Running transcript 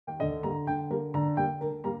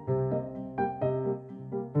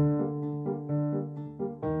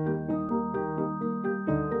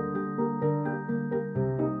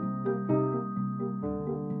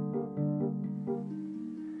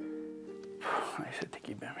ესეთი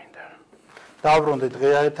კიბე მინდა. Დავბრუნდით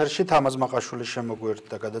დღეა ეთერში თამაზ მაყაშვილის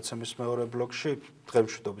შემოგვიერთდა გადაცემის მეორე ბლოკში.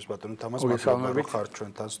 დღემშვიდობის ბატონო თამაზ, მადლობა რომ ხართ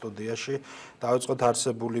ჩვენთან სტუდიაში. დავიწყოთ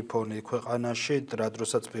არსებული ფონი ქვეყანაში, რა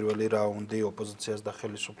დროსაც პირველი რაუნდი ოპოზიციას და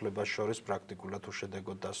ხელისუფლებას შორის პრაქტიკულად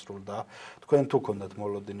უშედეგოდ დასრულდა. თქვენ თუ გქონდათ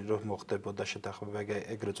მოლოდინი რომ მოხდებოდა შეთანხმება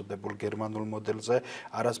ეგრეთ წოდებულ გერმანულ მოდელზე,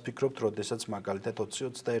 არას ფიქრობთ, როდესაც მაგალითად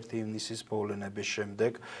 20-21 ივნისის მოვლენების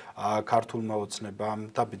შემდეგ ქართულმა ოცნებამ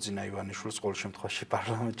და ბიძინა ივანიშვილს ყოველ შემთხვევაში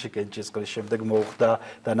პარლამენტში კენჭისყრის შემდეგ მოუხდა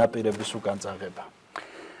დანაპირების უკან წაღება.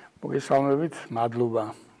 მოგესალმებით,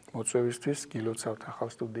 მადლობა მოწვევისთვის, გილოცავთ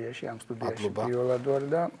ახალ სტუდიაში, ამ სტუდიაში პირველად ვარ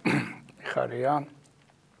და ხარია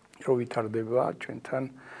რომ ვითარდება ჩვენთან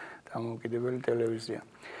დამოუკიდებელი ტელევიზია.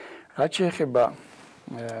 რაც შეეხება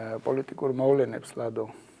პოლიტიკურ მოვლენებს,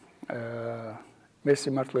 ლადო, მე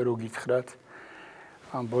სიმართლე რო გითხრათ,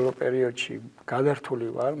 ამ ბოლო პერიოდში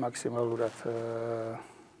გადართული ვარ მაქსიმალურად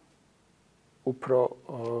უფრო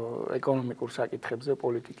ეკონომიკურ საკითხებზე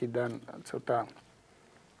პოლიტიკიდან ცოტა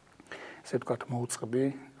ესე ვთქვათ მოუწყდი,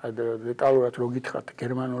 დეტალურად რო გითხრათ,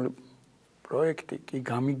 გერმანული პროექტი კი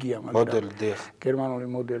გამიგია, მაგრამ გერმანული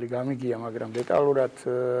მოდელი გამიგია, მაგრამ დეტალურად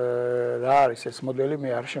რა არის ეს მოდელი, მე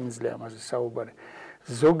არ შემიძლია ამაზე საუბარი.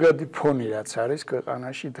 ზოგადი ფონი რაც არის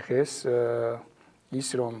ქვეყანაში დღეს ის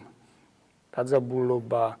რომ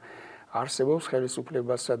დაძაბულობა არსებობს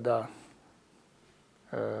ხელისუფლებასა და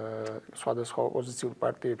სხვადასხვა ოპოზიციურ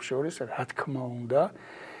პარტიებს შორის, რა თქმა უნდა,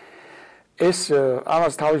 ეს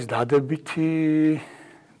ამას თავის დადებითი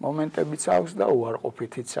მომენტებიც აქვს და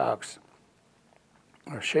უარყოფითიც აქვს.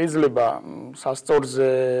 შეიძლება სასწორზე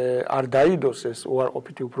არ დაიდოს ეს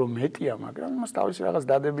უარყოფითი უფრო მეტია, მაგრამ იმას თავის რაღაც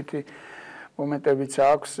დადებითი მომენტებიც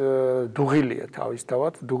აქვს, დუღილია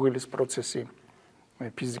თავისთავად, დუღილის პროცესი, მე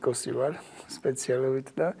ფიზიკოსი ვარ სპეციალობით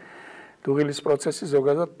და დუღილის პროცესი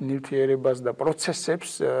ზოგადად ნივთიერებას და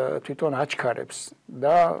პროცესებს თვითონ აჩქარებს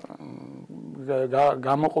და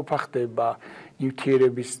გამოყოფა ხდება,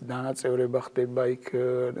 ნივთიერების დანაწევრება ხდება, იქ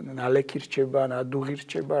ნალექი რჩება, ნადუღი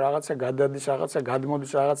რჩება, რაღაცა გადადის, რაღაცა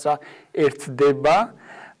გადმოდის, რაღაცა ერთდება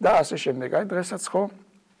და ასე შემდეგ. აი დღესაც ხო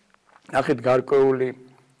ნახეთ გარკვეული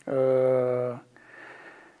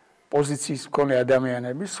პოზიციის მქონე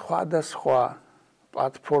ადამიანები, სხვადასხვა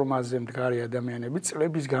პლატფორმაზე მდგარი ადამიანები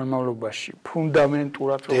წლების განმავლობაში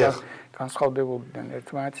ფუნდამენტურად განსხვავდებოდნენ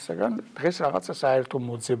ერთმანეთისაგან, დღეს რაღაცა საერთო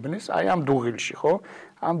მოძებნეს, აი ამ დუღილში, ხო?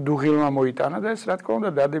 ამ დუღილმა მოიტანა და ეს რა თქმა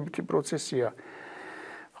უნდა დადებითი პროცესია.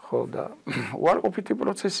 ხო და უარყოფითი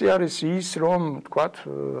პროცესი არის ის, რომ თქვათ,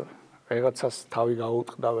 რაღაცას თავი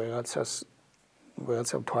გაუტყდა,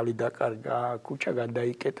 ვიღაცამ თვალი დაკარგა, ქუჩა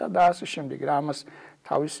გადაიკეტა და ასე შემდეგ. რა ამას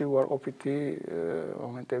თავისი უარყოფითი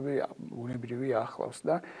მომენტები უნებრივი ახლავს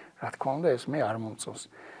და რა თქმა უნდა ეს მე არ მომწონს.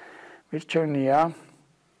 მირჩევნია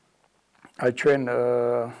აი ჩვენ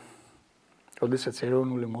როდესაც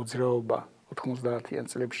ეროვნული მოძრაობა 90-იან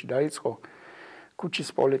წლებში დაიწყო, ქუჩის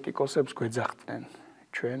პოლიტიკოსებს გვეძახდნენ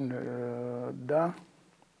ჩვენ და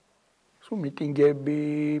სულ მიტინგები,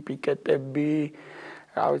 პიკეტები,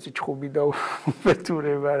 რა ვიცი, ჩხუბი და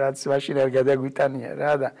უბედურება, რაც მაშინ არ გადაგვიტანია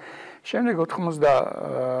რა და შემდეგ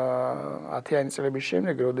 90-იანი წლების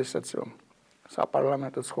შემდეგ, როდესაც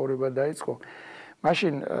საპარლამენტო ცხოვრება დაიწყო,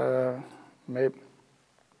 მაშინ მე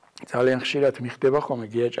ძალიან ხშირად მიხდება ხოლმე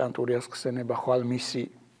გია ჭანტურიას ხსენება, ხვალ მისი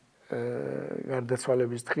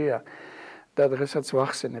გარდაცვალების დღეა და დღესაც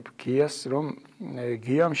ვახსენებ გიას, რომ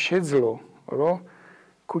გიამ შეძლო, რომ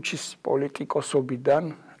ქუჩის პოლიტიკოსობიდან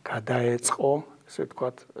გადაეწყო, ესე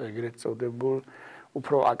ვთქვათ, ეგრეთ წოდებულ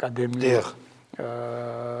უფრო აკადემიურ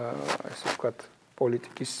ესე ვთქვათ,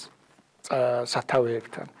 პოლიტიკის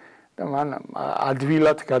სათავეებთან და მან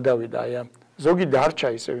ადვილად გადავიდა აი ამ ზოგი დარჩა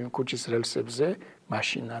ისევ იმ ქუჩის რელსებზე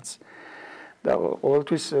მაშინაც და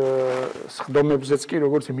ყოველთვის სხდომებზეც კი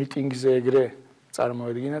როგორც მიტინგზე ეგრე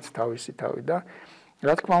წარმოედგინათ თავისი თავი და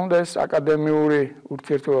რა თქმა უნდა ეს აკადემიური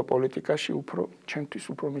ურთიერთობა პოლიტიკაში უფრო ჩემთვის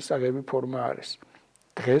უფრო მისაღები ფორმა არის.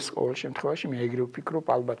 დღეს ყოველ შემთხვევაში მე ეგრე ვფიქრობ,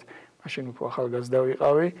 ალბათ მაშინ უფრო ახალგაზრდა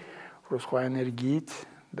ვიყავი, უფრო სხვა ენერგიით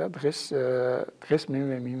და დღეს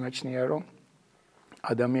მე მიმაჩნია რომ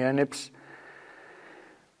ადამიანებს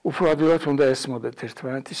უფრო ადვილად უნდა ესმოდეთ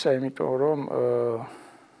ერთმანეთისა, იმიტომ რომ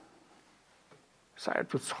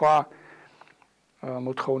საერთოდ სხვა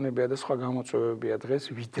მოთხოვნებია და სხვა გამოწვევებია დღეს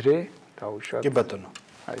ვიდრე დაუშვათ. კი ბატონო.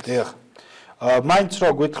 დიახ. მაინც რო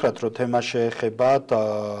გითხრათ რომ თემა შეეხება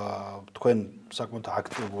თქვენ საკმაოდ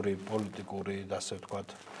აქტიური პოლიტიკური და ასე ვთქვათ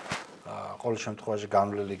ყოველ შემთხვევაში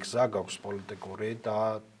განვლილი გზა გაქვს პოლიტიკური და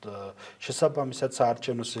შესაბამისად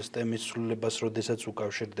საარჩევნო სისტემის ცვლილებას როდესაც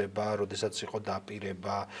უკავშირდება, როდესაც იყო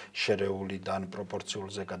დაპირება შერეულიდან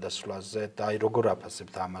პროპორციულზე გადასვლაზე და აი როგორ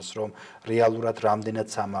აფასებთ ამას, რომ რეალურად რამდენად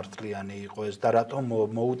სამართლიანი იყო ეს და რატომ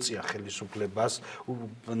მოუწია ხელისუფლებას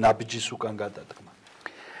ნაბიჯის უკან გადადგმა?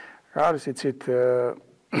 რა არის იცით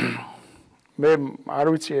მე არ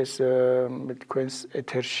ვიცი ეს მე თქვენს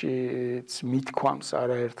ეთერშიც მithქვამს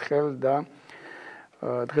არაერთხელ და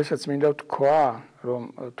დღესაც მინდა ვთქვა რომ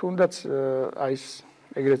თუნდაც აი ეს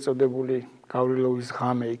ეგრეთ წოდებული გავრილოვის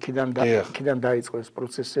ღამე იქიდან დაიწყო ეს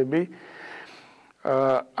პროცესები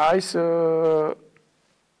აი ეს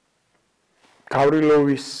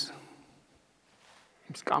გავრილოვის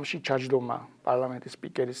სკამში ჩაჯდომა პარლამენტის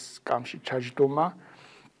სპიკერის სკამში ჩაჯდომა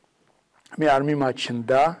მე არ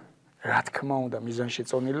მიმაჩნდა რა თქმა უნდა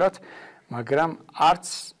მიზანშეწონილად, მაგრამ არც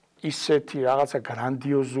ისეთი რაღაცა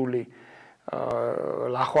გრანდიოზული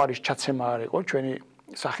ლახვარის ჩაცემა არ იყო ჩვენი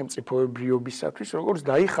სახელმწიფოებრიობისათვის, როგორც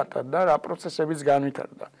დაიხატა და რა პროცესებიც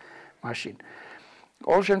განვითარდა მაშინ.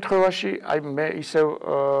 ყოველ შემთხვევაში, აი მე ისევ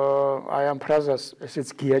აი ამ ფრაზას, ესეც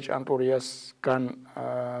გია ჭანტურიასგან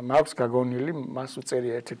მაქვს გაგონილი, მას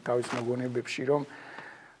უწერია ერთ-ერთ თავის მოგონებებში, რომ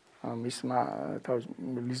მისმა თავის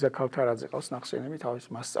ლიზა ქავთარაძე ყავს ნახსენები თავის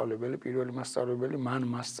მასწავლებელი პირველი მასწავლებელი მან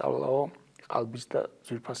მასწავლაო ყალბის და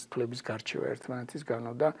ძვირფას თვლების გარჩევა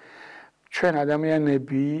ერთმანეთისგანო და ჩვენ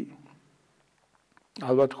ადამიანები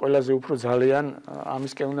ალბათ ყველაზე უფრო ძალიან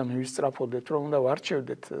ამისკენ უნდა მივისწრაფოდეთ რომ უნდა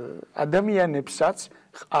ვარჩევდეთ ადამიანებსაც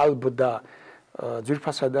ყალბდა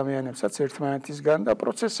ძვირფას ადამიანებსაც ერთმანეთისგან და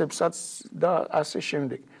პროცესებსაც და ასე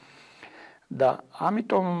შემდეგ და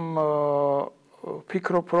ამიტომ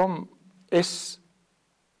ფიქრობ რომ ეს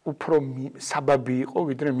უფრო საბაბი იყო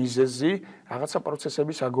ვიდრე მიზეზი რაღაცა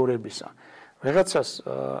პროცესების აგორებისა. ვიღაცას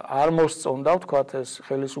არ მოსწონდა ვთქვათ ეს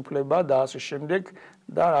ხელისუფლება და ასე შემდეგ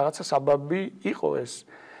და რაღაცა საბაბი იყო ეს.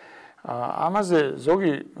 ამაზე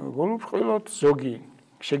ზოგი გულუბრყვილოდ, ზოგი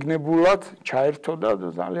შეგნებულად ჩაერთო და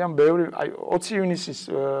ძალიან ბევრი აი 20 ივნისის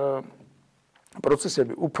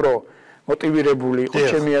პროცესები უფრო მოტივირებული იყო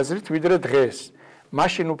ჩემი აზრით ვიდრე დღეს.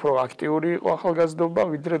 მაშინ უფრო აქტიური იყო ახალგაზრდობა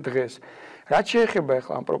ვიდრე დღეს. რაც შეეხება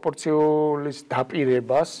ახლა ამ პროპორციული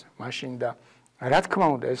დაპირებას მაშინ და რა თქმა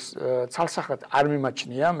უნდა ეს ცალსახად არ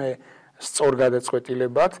მიმაჩნია მე სწორ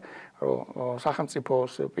გადაწყვეტილებად რომ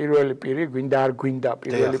სახელმწიფოს პირველი პირი გვინდა არ გვინდა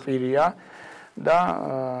პირველი პირია და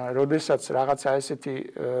როდესაც რაღაცა ესეთი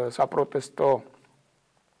საპროტესტო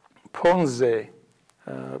ფონზე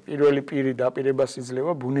პირველი პირი დაპირებას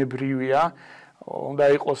იძლევა ბუნებრივია უნდა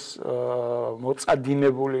იყოს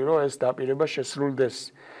მოწადინებული რომ ეს დაპირება შესრულდეს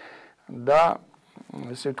და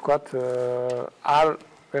ესე ვთქვათ არ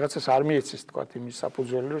ვიღაცას არ მიეცეს ვთქვათ იმის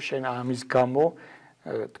საფუძველი რომ შენ ამის გამო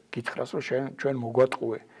გითხრას რომ ჩვენ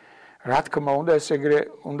მოგვატყუე რა თქმა უნდა ეს ეგრე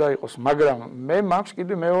უნდა იყოს მაგრამ მე მაქვს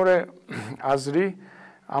კიდე მეორე აზრი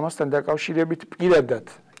ამასთან დაკავშირებით პირადად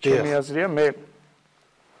ჩემი აზრია მე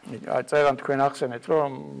წერან თქვენ ახსენეთ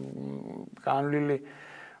რომ განვლილი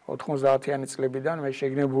 90-იანი წლებიდან მე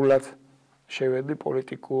შეგნებულად შევედი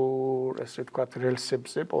პოლიტიკურ, ესე ვთქვათ,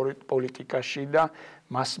 რელსებზე, პოლიტიკაში და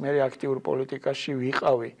მას მერე აქტიურ პოლიტიკაში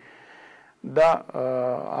ვიყავი. და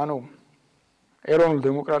ანუ ეროვნულ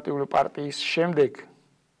დემოკრატიული პარტიის შემდეგ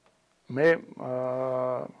მე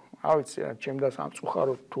არ ვიცი, ჩემდა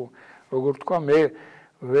სამწუხაროდ თუ როგორ თქვა, მე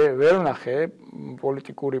ვერ ვნახე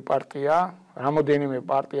პოლიტიკური პარტია, რამოდენიმე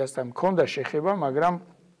პარტიასთან მქონდა შეხება, მაგრამ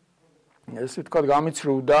ესე ვთქვათ,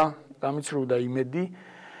 გამიცრუდა იმედი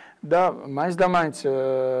და მაინც და მაინც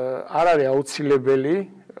არ არის აუცილებელი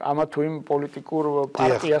ამა თუ იმ პოლიტიკურ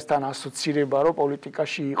პარტიასთან ასოცირება, რომ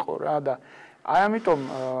პოლიტიკაში იყო რა და აი ამიტომ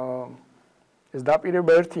ეს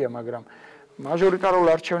დაპირება ერთია, მაგრამ მაჟორიტარულ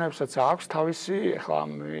არჩევნებსაც აქვს თავისი, ეხლა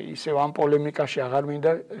ისევ ამ პოლემიკაში აღარ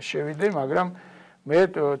მინდა შევიდე, მაგრამ მე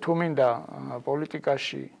თუ მინდა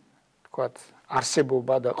პოლიტიკაში თქვათ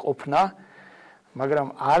არსებობა და ყოფნა მაგრამ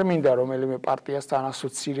არ მინდა რომელიმე პარტიასთან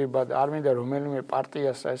ასოცირება და არ მინდა რომელიმე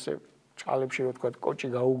პარტიას ესე ჭალებში რო თქვა კოჭი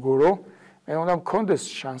გაუგორო მე უნდა მქონდეს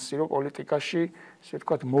შანსი რომ პოლიტიკაში ესე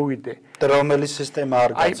ვთქვათ მოვიდე და რომელი სისტემა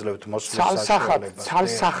არ გაძლევთ მოსვლის საშუალებას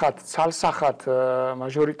ცალსახად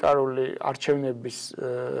მაჟორიტარული არჩევნების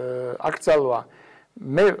აკრძალვა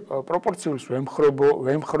მე პროპორციულს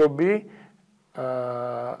ვემხრობი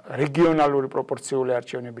რეგიონალური პროპორციული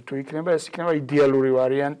არჩევნები თუ იქნება ეს იქნება იდეალური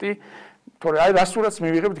ვარიანტი თორე აი რასურაც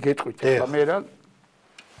მივიღებთ გეტყვით ახლა მე რა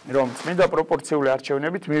რომ წმინდა პროპორციული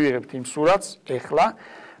არჩევნებით მივიღებთ იმ სურათს ახლა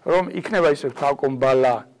რომ იქნება ისე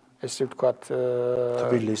თავკომბალა ესე ვთქვათ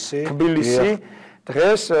თბილისი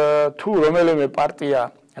დღეს თუ რომელიმე პარტია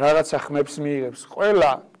რაღაცა ხმებს მიიღებს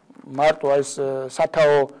ყველა მარტო ეს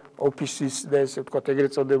სათაო ოფისის და ესე ვთქვათ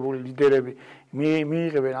ეგრეთ წოდებული ლიდერები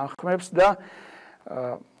მიიღებენ ამ ხმებს და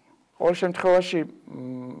ყოველ შემთხვევაში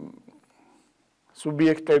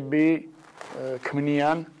სუბიექტები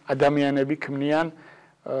ქმნიან, ადამიანები ქმნიან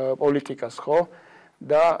პოლიტიკას, ხო?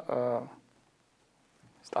 და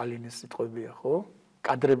სტალინის სიტყვებია, ხო?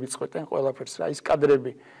 კადრები წყვეტენ ყველაფერს რა, ის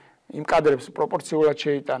კადრები იმ კადრებს პროპორციულად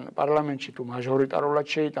შეიტან პარლამენტში თუ მაჟორიტარულად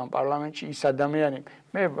შეიტან პარლამენტში ის ადამიანი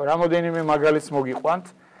მე რამოდენიმე მაგალითს მოგიყვანთ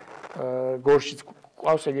გორშიც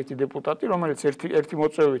ყავს ეგეთი დეპუტატი რომელიც ერთი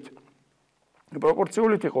მოწვევით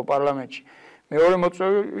პროპორციულად იყო პარლამენტში მეორე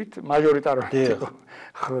მოწვევით მაჟორიტარულად იყო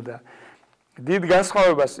ხო და დიდ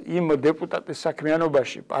განსხვავებას იმ დეპუტატის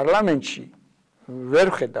საქმიანობაში პარლამენტში ვერ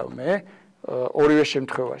ხედავ მე ორივე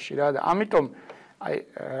შემთხვევაში რა და ამიტომ აი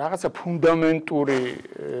რაღაცა ფუნდამენტური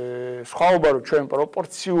სხვაობა რომ ჩვენ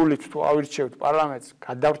პროპორციულად თუ ავირჩევთ პარლამენტს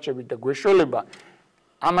გადავრჩებით და გვეშველება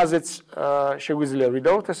ამაზეც შეგვიძლია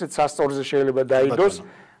ვიდაოთ ესეც სასწორზე შეიძლება დაიდოს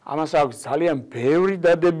ამას აქვს ძალიან ბევრი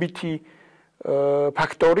დადებითი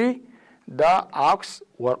ფაქტორი და აქვს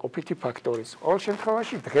უარყოფითი ფაქტორი ყოველ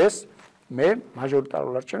შემთხვევაში დღეს მე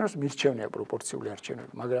მაჟორიტარულ არჩევნებს მირჩევნია პროპორციული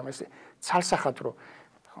არჩევნები მაგრამ ესე ცალსახად რომ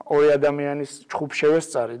ორი ადამიანის ჯგუფ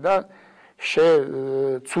შევესწარი და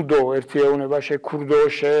ცუდო ერთი ეუნება ქურდო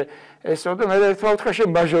ესო და მე ერთმა უთხრა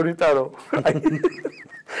მაჟორიტარო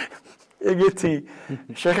ეგეთი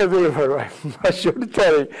შეხედულება რა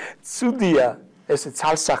მაჟორიტარი ცუდია ესე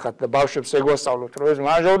ცალსახად და ბავშვებს ეგვასწავლოთ რომ ეს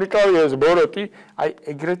მაჟორიტარია ეს ბოროტი აი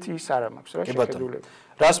ეგრეთი ის არ მაქვს რა შეხედულება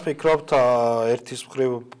რას ფიქრობთ ერთის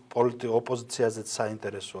მხრივ ოპოზიციაზეც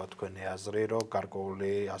საინტერესოა თქვენი აზრი რომ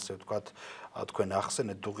გარკვეული ასე ვთქვათ თქვენ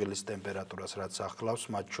ახსენეთ დუღილის ტემპერატურას რაც ახლავს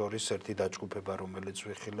მათ შორის ერთი დაჯგუფება რომელიც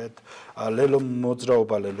ვიხილეთ ლელო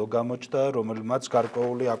მოძრაობა ლელო გამოჩნდა რომელმაც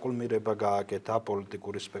გარკვეული აკულმირება გააკეთა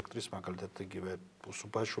პოლიტიკური სპექტრის მაგალითად იგივე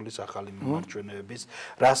უსუფაშვილის ახალი მიმარჯვენეების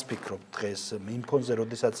რას ფიქრობთ დღეს იმ ფონზე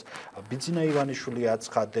როდესაც ბიძინა ივანიშვილი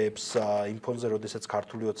აცხადებს იმ ფონზე როდესაც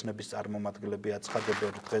ქართული ოცნების წარმომადგენლები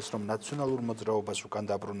აცხადებენ დღეს რომ ნაციონალურ მოძრაობას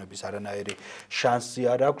უკან დაბრუნების არანაირი შანსი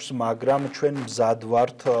არ აქვს მაგრამ ჩვენ მზად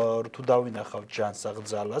ვართ თუ დავინახავთ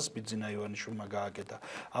ჯანსაღძალას ბიძინა ივანიშვილმა გააკეთა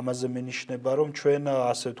ამაზე მენიშნება რომ ჩვენ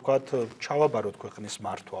ასე ვთქვათ ჩავაბაროთ ქვეყნის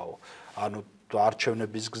მართვაო ანუ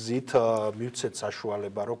არჩევნების გზით მივცეთ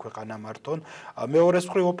საშუალება რომ ქვეყანა მართონ მეორეს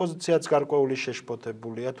მხრივ ოპოზიციაც გარკვეული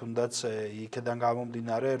შეშფოთებულია თუნდაც იქედან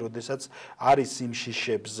გამომდინარე როდესაც არის იმ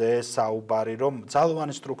შიშებზე საუბარი რომ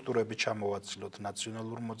ძალოვანი სტრუქტურები ჩამოვაცილოთ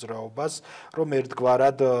ნაციონალურ მოძრაობას რომ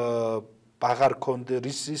ერთგვარად აღარ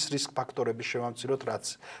ქონდეს რისკ ფაქტორების შემამციროთ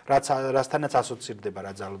რასთანაც ასოცირდება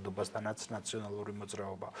რა ძალადობასთანაც ნაციონალური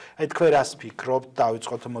მოძრაობა. აი თქვენ რას ფიქრობთ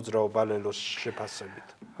დავიწყოთ მოძრაობა ლელოს შეფასებით?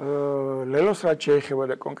 ლელოს რაც შეეხება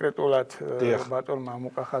და კონკრეტულად ბატონმა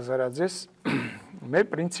მუკახაზარაძეს მე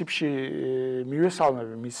პრინციპში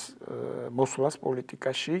მივესალმები მის მოსვლას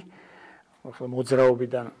პოლიტიკაში ახლა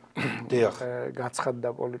მოძრაობიდან გაცხადდა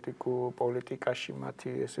პოლიტიკაში მათი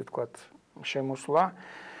ესე ვთქვათ შემოსვლა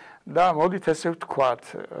და მოდით ესე ვთქვათ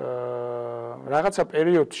რაღაცა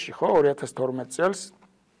პერიოდში ხო 2012 წელს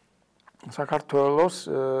საქართველოს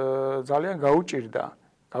ძალიან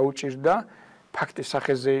გაუჭირდა ფაქტის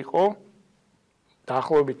სახეზე იყო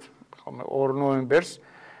დაახლოებით 2 ნოემბერს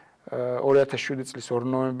 2007 წლის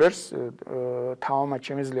 2 ნოემბერს თამამად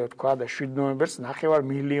შემიძლია ვთქვა და 7 ნოემბერს 9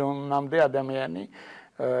 მილიონამდე ადამიანი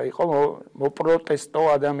იყო მოპროტესტო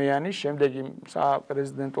ადამიანი შემდეგ იმ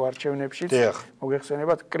საპრეზიდენტო არჩევნებში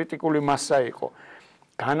მოგეხსენებათ კრიტიკული მასა იყო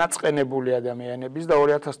განაწყენებული ადამიანების და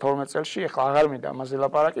 2012 წელს ახლა აღარ მინდა ამაზე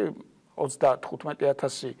ლაპარაკი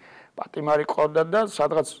 35000 პატიმარი ყავდა და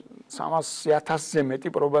სადღაც 300000-ზე მეტი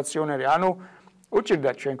პრობაციონერი ანუ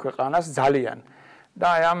უჭირდა ჩვენ ქვეყანას ძალიან და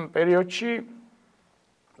ამ პერიოდში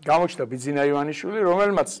გამოჩნდა ბიძინა ივანიშვილი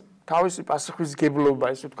რომელმაც თავისი პასუხისგებლობა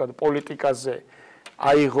ესე ვთქვათ პოლიტიკაზე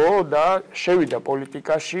აიღო და შევიდა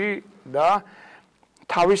პოლიტიკაში და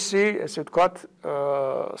თავისი ესე ვთქვათ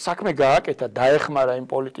საქმე გააკეთა დაეხმარა იმ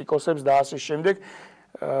პოლიტიკოსებს და ასე შემდეგ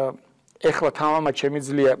ეხლა თამამად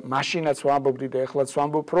შემიძლია მაშინაც ვამბობდი და ეხლაც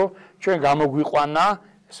ვამბობ რომ ჩვენ გამოგვიყვანა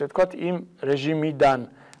ესე ვთქვათ იმ რეჟიმიდან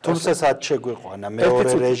თუმცა სად შეგვიყვანა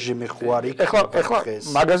მეორე რეჟიმი ხო არ იქნება ეხლა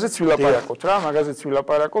მაგაზეც ვილაპარაკოთ რა მაგაზეც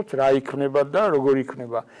ვილაპარაკოთ რა იქნება და როგორ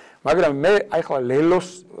იქნება მაგრამ მე ახლა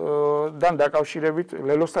ლელოსთან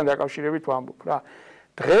დაკავშირებით ვამბობ რა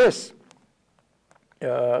დღეს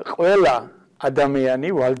ყველა ადამიანი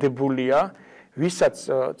ვალდებულია ვისაც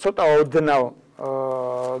ცოტა ოდნავ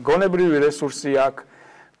გონებრივი რესურსი აქვს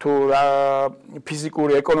თუ რა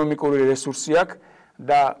ფიზიკური ეკონომიკური რესურსი აქვს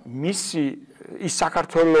და მისი ის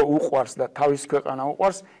საქართველოს უყვარს და თავის ქვეყანა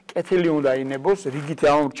უყვარს კეთილი უნდა ინებოს რიგით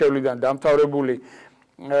ამორჩევლიდან დამთავრებული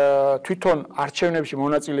თვითონ არჩევნებში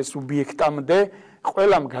მონაწილე სუბიექტამდე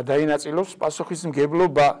ყველამ გადაინაწილოს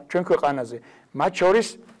პასუხისმგებლობა ჩვენ ქვეყანაზე. მათ შორის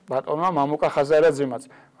ბატონმა მამუკა ხაზარაძემაც.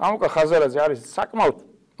 მამუკა ხაზარაძე არის საკმაოდ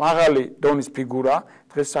მაღალი დონის ფიგურა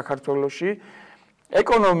დღეს საქართველოში.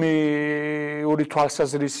 ეკონომიური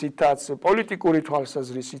თვალსაზრისითაც, პოლიტიკური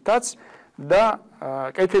თვალსაზრისითაც და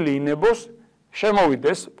კეთილი ინებოს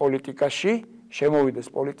შემოვიდეს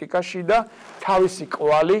პოლიტიკაში და თავისი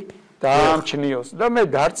კვალი დაამჩნიოს. და მე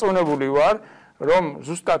დარწმუნებული ვარ, რომ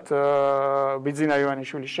ზუსტად ბიძინა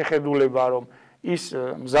ივანიშვილის შეხედულება, რომ ის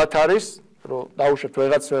მზად არის, რომ დაუშვათ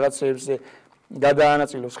ვეღაცებზე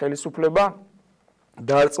გადაანაწილოს ხელისუფლება,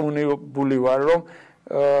 დარწმუნებული ვარ, რომ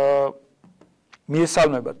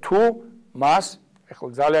მიესალმება თუ მას ეხლა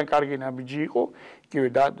ძალიან კარგი ნაბიჯი იყო, იგივე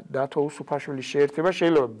დათო უსუფაშვილის შეერთება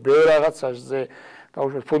შეიძლება ბევრ რაღაცაზე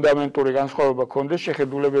დაუშვათ ფუნდამენტური განსხვავება ქონდეს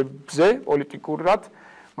შეხედულებებზე პოლიტიკურად,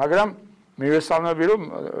 მაგრამ მივესალმები, რომ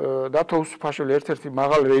დათო უსუფაშვილი ერთ-ერთი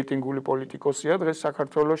მაღალ რეიტინგული პოლიტიკოსია დღეს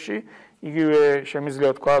საქართველოში, იგივე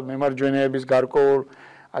შემიძლია თქვა მემარჯვენეების გარკვეულ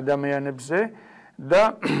ადამიანებზე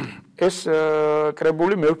და ეს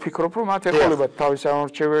კრებული მე ვფიქრობ, რომ მათ ეყოლებათ თავის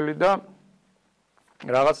ამორჩეველი და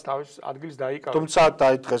რაღაც თავის ადგილს დაიკავეს. თუმცა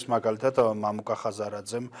დაიწყეს მაგალითად მამუკა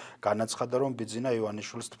ხაზარაძემ განაცხადა, რომ ბიძინა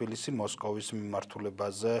ივანიშვილს თბილისი მოსკოვის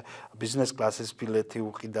მიმართულებაზე ბიზნეს კლასის ბილეთი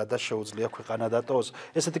უყიდა და შეუძლია ქვეყანა დატოვოს.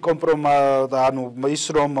 ესეთი ანუ ის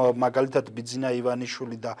რომ მაგალითად ბიძინა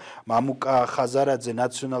ივანიშვილი და მამუკა ხაზარაძე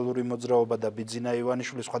ნაციონალური მოძრაობა და ბიძინა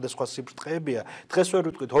ივანიშვილი სხვადასხვა სიბრტყეებია, დღეს ვერ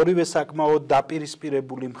ვიტყვით, ორივე საკმაოდ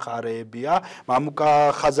დაპირისპირებული მხარეებია. მამუკა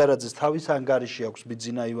ხაზარაძეს თავის ანგარიში აქვს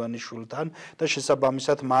ბიძინა ივანიშვილთან და შესაბამისად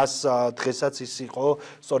მას დღესაც ის იყო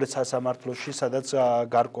სწორედ სასამართლოში, სადაც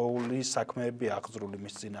გარკვეული საქმეები აღძრული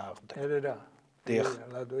მის წინააღმდეგ.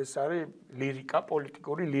 ლადო, ეს არის ლირიკა,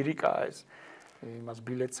 პოლიტიკური ლირიკაა ეს. იმას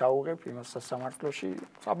ბილეთს აუღებ, იმას სასამართლოში,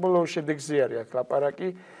 საბოლოო შედეგზე არის აქ ლაპარაკი.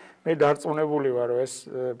 მე დარწმუნებული ვარ, რომ ეს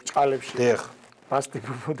ბჭყალებში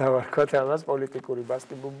ბასტიბუბუ დავარქვათ ამას, პოლიტიკური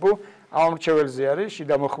ბასტიბუბუ, ამორჩეველზე არის,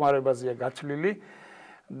 შიდა მოხმარებაზეა გათვლილი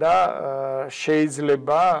და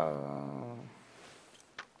შეიძლება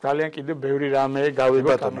ძალიან კიდევ ბევრი რამე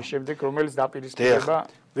გავიგოთ ამის შემდეგ, რომელიც დაპირისპირება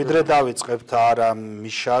ვიდრე დავიწყებთ არა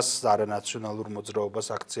მიშას, არა ნაციონალურ მოძრაობას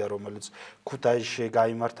აქცია, რომელიც ქუთაისში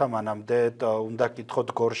გაიმართა, მანამდე უნდა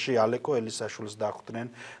კითხოთ გორში ალეკო ელისაშვილს დახვდნენ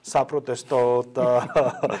საპროტესტო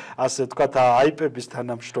ასე ვთქვათ აიპების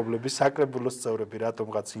თანამშრომლები, საკრებულოს წევრები,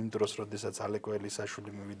 რატომღაც იმ დროს, როდესაც ალეკო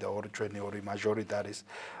ელისაშვილი მივიდა ჩვენი ორი მაჟორიტარის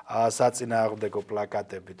საწინააღმდეგო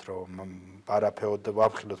პლაკატებით, რომ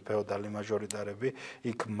ვამხილოთ ფეოდალი მაჟორიტარები,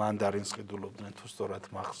 იქ მანდარინს ყიდულობდნენ თუ სწორად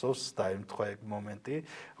მახსოვს, დაემთხვა ეგ მომენტი.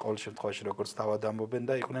 ყოველ შემთხვევაში როგორც თავად ამბობენ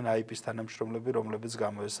და იყვნენ აიპის თანამშრომლები, რომლებიც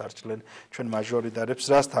გამოესარჩნენ ჩვენ მაჟორიტარებს,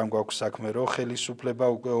 რასთან გვაქვს საქმე, რომ ხელისუფლება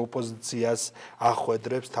უკვე ოპოზიციას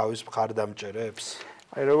ახვედრებს თავის მხარდამჭერებს.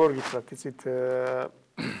 აი როგორ გითხრათ, იცით,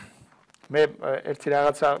 მე ერთი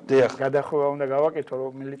რაღაცა გადახვევა უნდა გავაკეთო,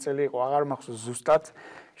 რომ მილიწელი იყო, აღარ მახსოვს ზუსტად,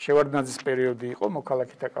 შევარდნაძის პერიოდი იყო,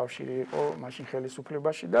 მოქალაქეთა კავშირი იყო მაშინ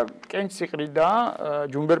ხელისუფლებაში და კენჭს იყრიდა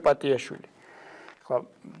ჯუმბერ პატიაშვილი. ხა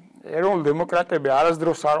ეროვნულ დემოკრატები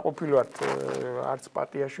არასდროს არ ყოფილვართ არც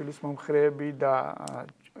პატიაშვილის მომხრეები და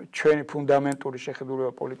ჩვენი ფუნდამენტური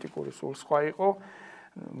შეხედულება პოლიტიკური სულ სხვა იყო,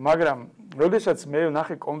 მაგრამ როდესაც მე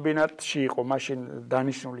ნახე კომბინატში იყო მაშინ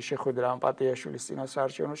დანიშნული შეხვედრა ამ პატიაშვილის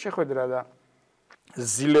წინასაარჩევნო შეხვედრა და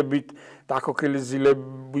ზილებით, დაქოქილი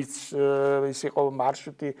ზილებით ის იყო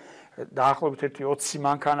მარშრუტი დაახლოებით 20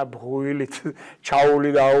 მანქანა ბღვილით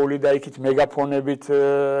ჩაული და აული და იქით მეგაფონებით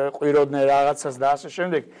ყვიროდნენ რაღაცას და ასე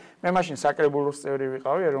შემდეგ. მე მაშინ საკრებულოს წევრი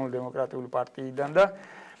ვიყავი ეროვნულ დემოკრატიული პარტიიდან და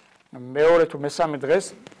მეორე თუ მესამე დღეს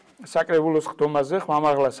საკრებულოს ხდომაზე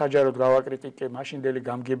ხმამაღლა საჯაროდ გავაკრიტიკე მაშინდელი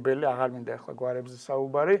გამგებელი, აღარ მინდა ახლა გვარებზე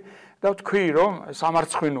საუბარი და ვთქვი, რომ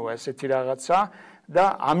სამარცხვინოა ესეთი რაღაცა და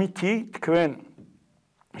ამითი თქვენ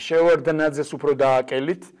შევარდნაძეს უფრო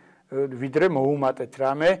დააკელით, ვიდრე მოუმატეთ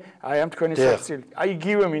რამე, აი ამ თქვენი საქციელით. აი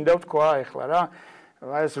იგივე მინდა ვთქვა ახლა რა,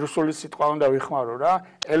 აი ეს რუსული სიტყვა უნდა ვიხმარო რა,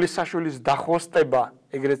 ელისაშვილის დახოსტება,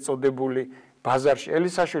 ეგრეთ წოდებული ბაზარში.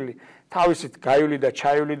 ელისაშვილი თავისით გაივლი და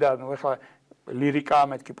ჩაივლი და ნუ ახლა ლირიკა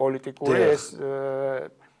მეთქი პოლიტიკური ეს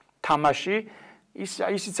თამაში,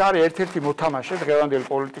 ისიც არის ერთ-ერთი მოთამაშე დღევანდელ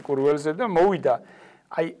პოლიტიკურ ველზე და მოვიდა.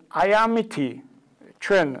 აი ამითი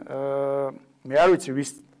ჩვენ მე არ ვიცი ვის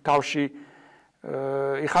თავში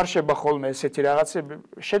იხარშება ხოლმე ესეთი რაღაცები,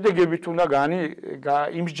 შედეგებით უნდა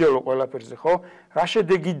იმსჯელო ყველაფერზე, ხო? რა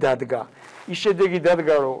შედეგი დადგა? ის შედეგი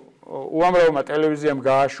დადგა, რომ უამრავმა ტელევიზიამ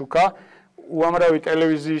გააშუქა, უამრავი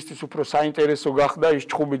ტელევიზიისთვის უფრო საინტერესო გახდა ის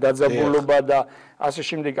ჭხუბი დაძაბულობა და ასე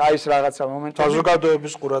შემდეგ აი ეს რაღაცა მომენტები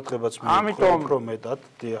საზოგადოების ყურადღებაც მიიღო უფრო მეტად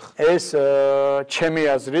დიახ ეს ჩემი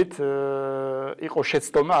აზრით იყო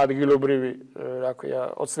შეცდომა ადგილობრივი რა ქვია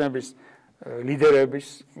ოცნების ლიდერების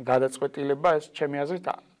გადაწყვეტილება ეს ჩემი აზრით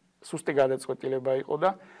სუსტი გადაწყვეტილება იყო და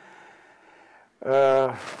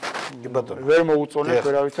ვერ მოუწონეთ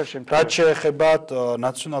ვერავითარ შემთხვევაში. რაც შეეხება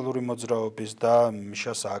ნაციონალური მოძრაობის და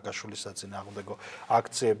მიშა სააკაშვილის საწინააღმდეგო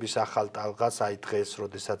აქციების ახალ ტალღას, აი დღეს,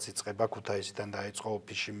 როდესაც იწყება ქუთაისიდან დაიწყო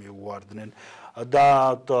ოფისში მიუვარდნენ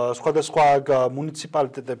და სხვადასხვა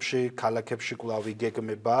მუნიციპალიტეტებში, ქალაქებში კვლავ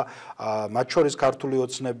იგეგმება, მათ შორის ქართული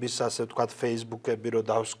ოცნების, ასე ვთქვათ, Facebook-ები რო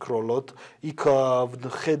დავსკროლოთ, იქ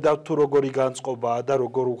ხედავთ თუ როგორი განწყობაა და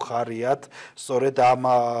როგორ უხარიათ, სწორედ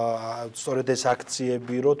ეს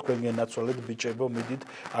აქციები რო თქვენ გენაცვალეთ ბიჭებო, მიდით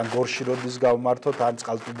ან გორში როდის გავმართოთ, ან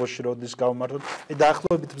წყალტუბოში როდის გავმართოთ.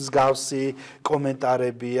 დაახლოებით მსგავსი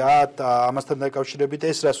კომენტარებია და ამასთან დაკავშირებით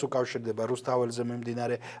ეს რას უკავშირდება რუსთაველზე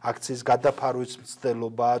მიმდინარე აქციის გადაფარვის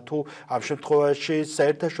მცდელობაა თუ ამ შემთხვევაში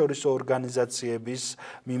საერთაშორისო ორგანიზაციების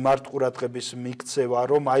მიმართ ყურადღების მიქცევა,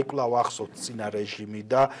 რომ აი კვლავ ახსოვთ წინა რეჟიმი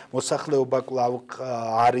და მოსახლეობა კვლავ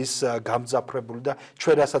არის გამძაფრებული და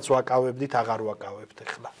ჩვენ რასაც ვაკავებდით, აღარ ვაკავებთ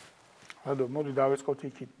ახლა. რადგან მოდი დავიწყოთ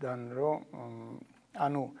იქიდან, რომ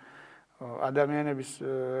ანუ ადამიანების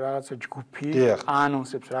რაღაცა ჯგუფი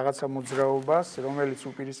ანონსებს რაღაცა მოძრაობას, რომელიც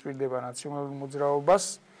უპირისპირდება ნაციონალურ მოძრაობას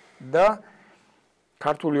და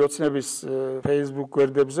ქართული ოცნების Facebook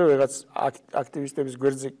გვერდებზე ვიღაც აქტივისტების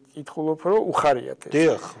გვერდზე კითხულობ, რომ უხარიათ ეს.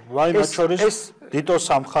 დიახ, ვაი მათ შორის დიტო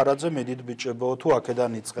სამხარაძე მედით ბიჭებო თუ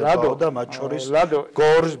აქედან იწყებაო და მათ შორის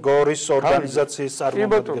გორის ორგანიზაციის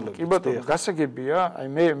წარმომადგენლები. კი ბატონო, გასაგებია, აი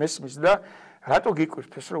მე მესმის და რატო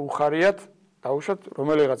გიკვირთ ეს რომ უხარიათ, დაუშვათ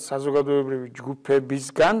რომელიღაც საზოგადოებრივი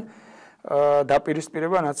ჯგუფებისგან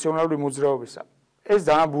დაპირისპირება ნაციონალური მოძრაობისა. ეს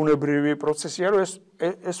ძალიან ბუნებრივი პროცესია, რომ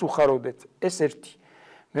ეს უხაროდეთ, ეს ერთი.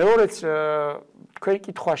 მეორეც თქვენ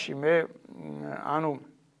კითხვაში მე ანუ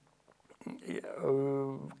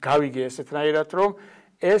გავიგე ესეთნაირად რომ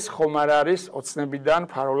ეს ხომ არ არის ოცნებიდან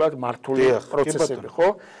ფარულად მართული პროცესები, ხო?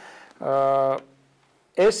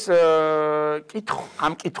 ეს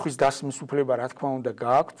ამ კითხვის დასმის უფლება რა თქმა უნდა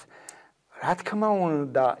გააქვთ. რა თქმა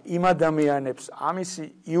უნდა იმ ადამიანებს ამისი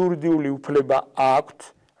იურიდიული უფლება აქვთ,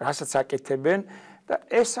 რასაც აკეთებენ და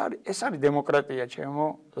ეს არის დემოკრატია, ჩემო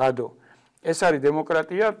ლადო. ეს არის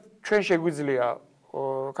დემოკრატია, ჩვენ შეგვიძლია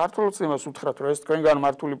ქართულ ოცნებას უთხრათ, რომ ეს თქვენგან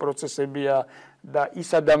მართული პროცესებია და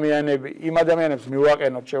იმ ადამიანებს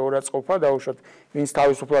მივაყენოთ შეურაცხყოფა, დაუშვათ, ვინც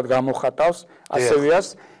თავისუფლად გამოხატავს, ასევეას,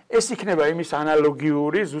 ეს იქნება იმის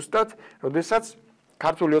ანალოგიური ზუსტად, როდესაც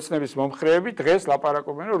ქართული ოცნების მომხრეები დღეს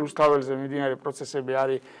ლაპარაკობენ, რომ რუსთაველზე მიმდინარე პროცესები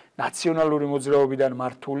არის ნაციონალური მოძრაობიდან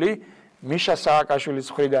მართული, მიშა სააკაშვილის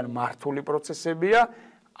მხრიდან მართული პროცესებია,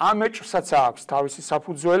 ამ ეჭვსაც აქვს თავისი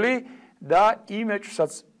საფუძველი და იმ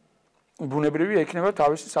ეჭვსაც ბუნებრივია იქნება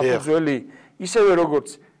თავისი საფუძველი. ისევე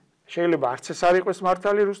როგორც შეიძლება არც ეს არ იყოს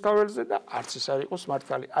მართალი რუსთაველზე და არც ეს არ იყოს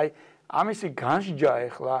მართალი. აი ამისი განსჯა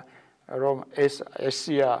ეხლა რომ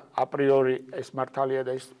ესია აპრიორი ეს მართალია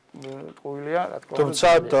და ეს ტყუილია, რა თქმა უნდა. თუმცა,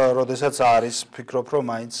 როდესაც არის, ფიქრობ, რომ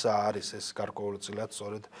მაინც არის ეს გარკვეულწილად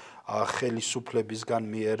სწორედ ხელისუფლებისგან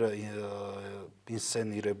მიერ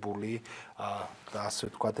ინსცენირებული და ასე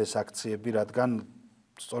ვთქვათ ეს აქციები, რადგან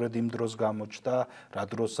სწორედ იმ დროს გამოჩნდა, რა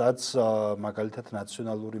დროსაც მაგალითად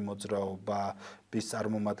ნაციონალური მოძრაობის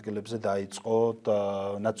წარმომადგენლებზე დაიწყო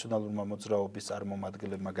ნაციონალურმა მოძრაობის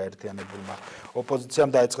წარმომადგენლებმა გაერთიანებულმა ოპოზიციამ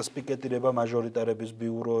დაიწყეს პიკეტირება მაჟორიტარების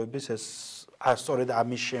ბიუროების, ეს სწორედ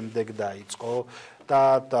ამის შემდეგ დაიწყო და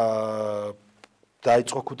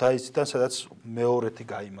დაიწყო ქუთაისიდან, სადაც მეორეთი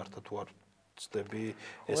გაიმართა თუ არ ვცდები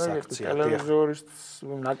ეს აქცია. ტელევიზორის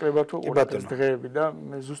ნაკლებად უყურეთ ეს დღეები და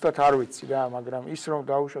მე ზუსტად არ ვიცი რა, მაგრამ ის რომ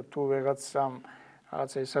დაუშვათ თუ ვიღაცამ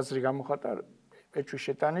რაღაცა ესაზრი გამოხატა, ეჭვის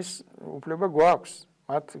შეტანის უფლება გვაქვს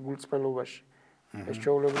მათ გულწრფელობაში. ეს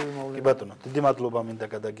ჩვეულებრივი მოვლენაა. კი ბატონო, დიდი მადლობა მინდა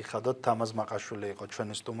გადაგიხადოთ. თამაზ მაყაშვილი იყო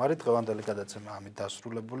ჩვენი სტუმარი. დღევანდელი გადაცემა ამით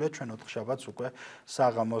დასრულებულია. ჩვენ ოთხშაბათს უკვე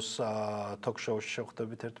საღამოს თოქ-შოუში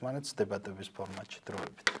შევხვდებით ერთმანეთს დებატების ფორმატში.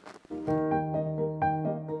 დროებით.